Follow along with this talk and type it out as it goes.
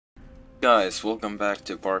Guys, welcome back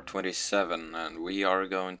to part 27, and we are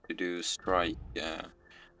going to do strike.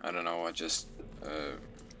 I don't know, I just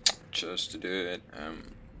chose to do it.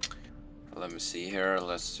 Let me see here.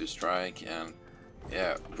 Let's do strike, and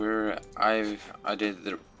yeah, I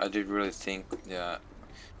did really think the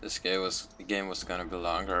game was gonna be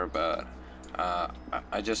longer, but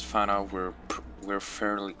I just found out we're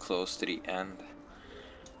fairly close to the end.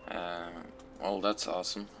 Well, that's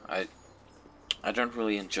awesome. I don't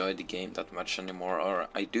really enjoy the game that much anymore, or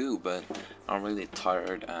I do, but I'm really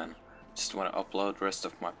tired and just want to upload the rest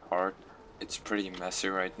of my part. It's pretty messy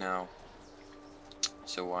right now,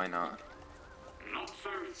 so why not? Not so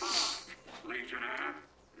fast, Legionnaire.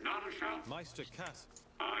 Not a shot. Meister Cat.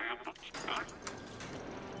 I am not.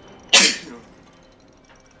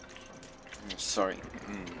 Sorry,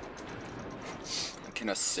 I'm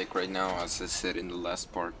kinda sick right now, as I said in the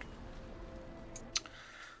last part.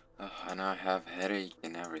 And I have headache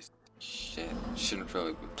and everything. Shit, shouldn't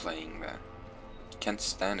really be playing that. Can't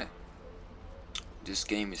stand it. This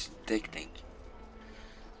game is addicting.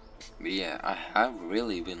 But yeah, I have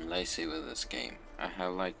really been lazy with this game. I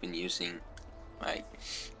have been using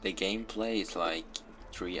the gameplay is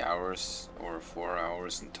 3 hours or 4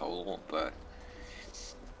 hours in total, but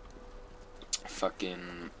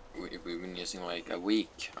we've been using a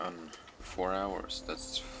week on 4 hours.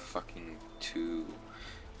 That's fucking too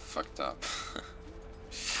fucked up.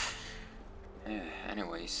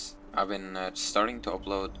 Anyways, I've been starting to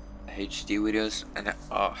upload HD videos, and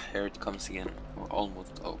here it comes again.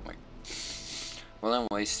 Almost. Oh my. Well,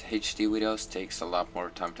 anyways, HD videos takes a lot more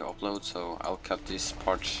time to upload, so I'll cut this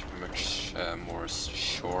part much more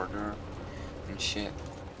shorter and shit.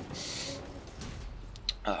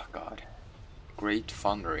 Oh god. Great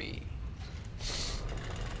Foundry.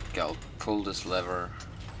 Okay, I'll pull this lever.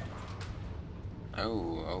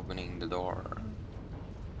 Oh, opening the door.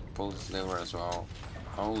 Pull this lever as well.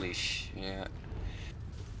 Holy shit.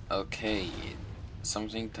 Okay,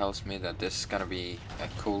 something tells me that this is gonna be a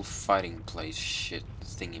cool fighting place shit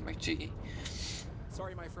thingy McJiggy.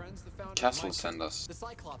 Sorry, my friends. The founder. Castle send us. The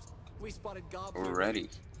Cyclops. We spotted Gob. We're ready.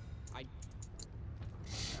 I-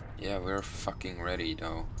 Yeah, we're fucking ready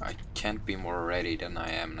though. I can't be more ready than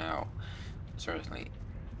I am now. Certainly.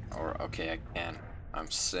 Or okay, I can. I'm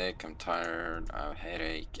sick, I'm tired, I have a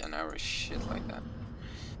headache, and every shit like that.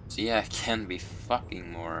 So yeah, I can be fucking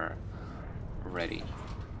more ready.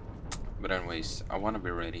 But anyways, I wanna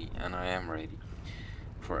be ready, and I am ready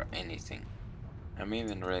for anything. I'm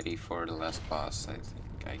even ready for the last boss, I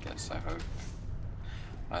think, I guess, I hope.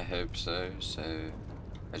 I hope so, so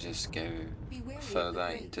I just go further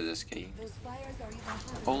into this game.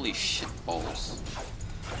 Holy shit balls.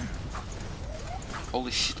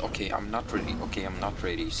 Holy shit, okay, I'm not ready, okay, I'm not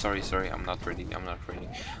ready, sorry, I'm not ready, I'm not ready,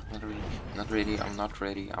 I'm not ready, I'm not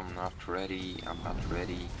ready, I'm not ready, I'm not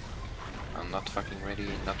ready, I'm not fucking ready,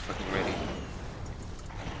 not fucking ready.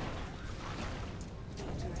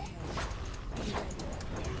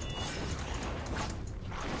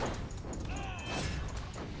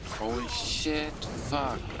 Holy shit,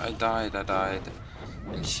 fuck, I died,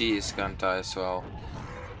 and she is gonna die as well.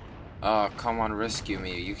 Oh, come on, rescue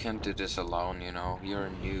me. You can't do this alone, you know. You're a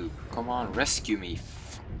noob. Come on, rescue me.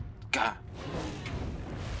 God.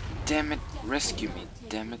 Damn it, rescue me.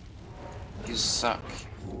 Damn it. You suck.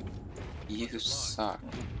 You suck.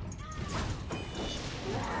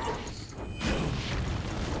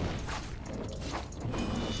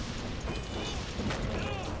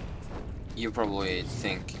 You probably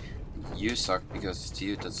think you suck because it's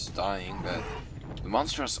you that's dying, but the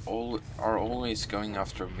monsters are always going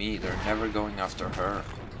after me, they're never going after her.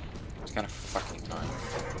 It's kind of fucking annoying.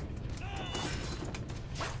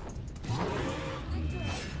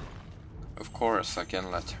 Of course, I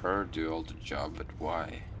can let her do all the job, but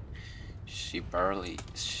why? She barely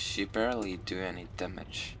do any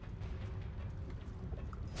damage.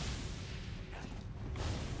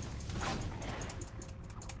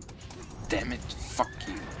 Damn it, fuck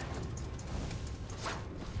you.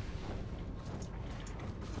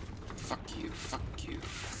 Fuck you, fuck you,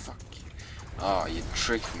 fuck you. Oh, you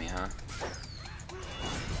tricked me, huh?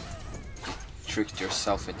 You tricked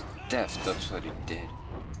yourself into death, that's what you did.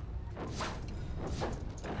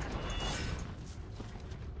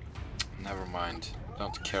 Never mind,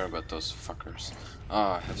 don't care about those fuckers.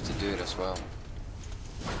 Oh, I have to do it as well.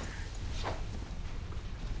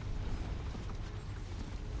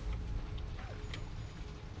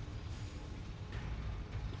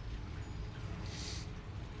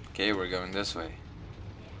 Okay, we're going this way.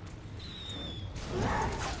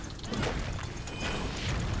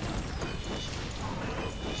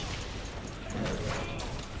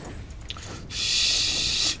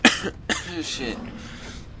 Shit.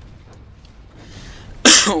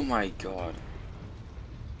 Oh my god.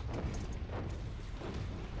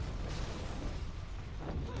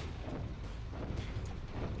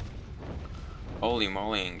 Holy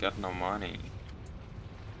moly, ain't got no money.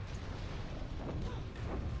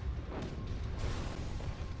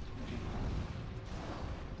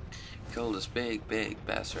 Kill this big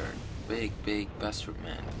bastard. Big bastard,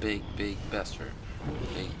 man. Big bastard.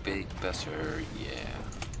 Big bastard, yeah.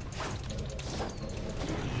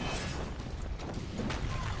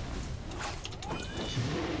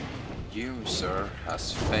 You, sir,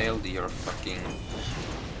 has failed your fucking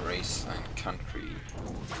race and country.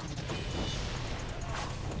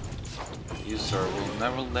 You, sir, will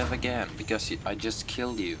never live again because I just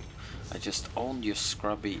killed you. I just owned your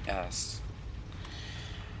scrubby ass.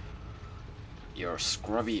 Your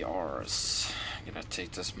scrubby arse. I'm gonna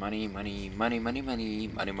take this money. We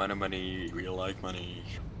like money.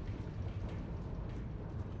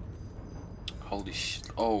 Holy shit.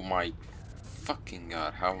 Oh my fucking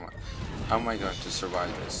god. How am I going to survive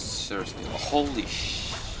this? Seriously. Holy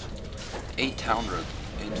shit. 800.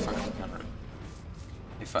 800.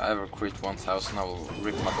 If I ever quit 1000, I will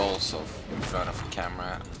rip my balls off in front of the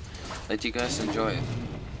camera and let you guys enjoy it.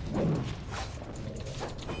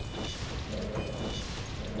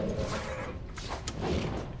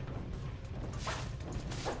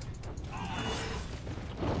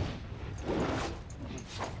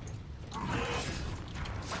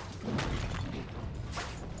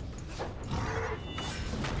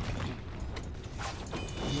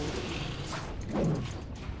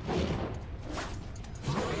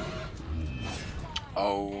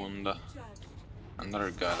 Owned.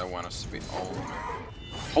 Another guy that wants us to be owned.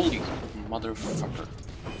 Holy motherfucker.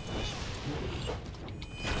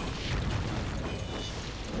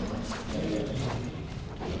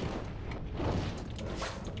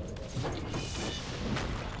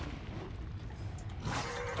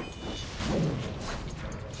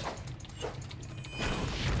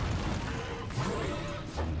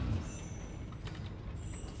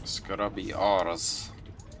 It's gotta be ours.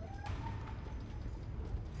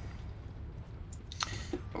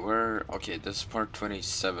 Okay, this is part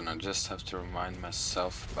 27. I just have to remind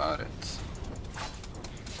myself about it.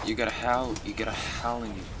 You got a hell, and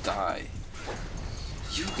you die.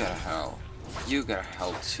 You got a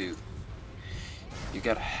hell too. You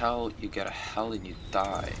got a hell, and you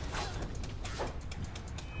die.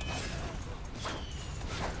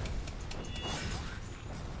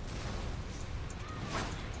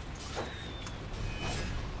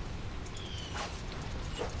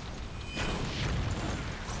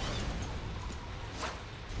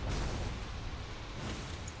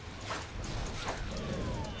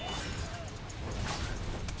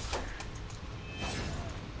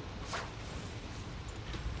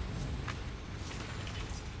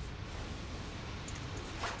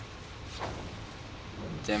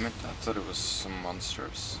 Damn it, I thought it was some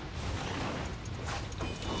monsters.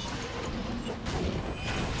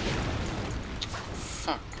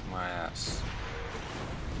 Fuck my ass.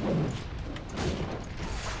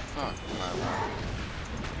 Fuck my life.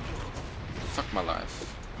 Fuck my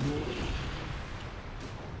life.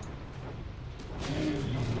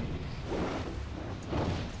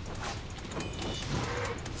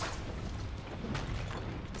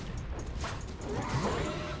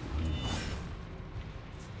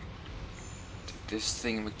 This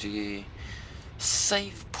thingamajiggy.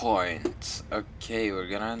 Save point. Okay, we're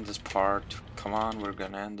gonna end this part. Come on, we're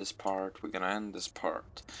gonna end this part.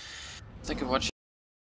 Thank you for watching.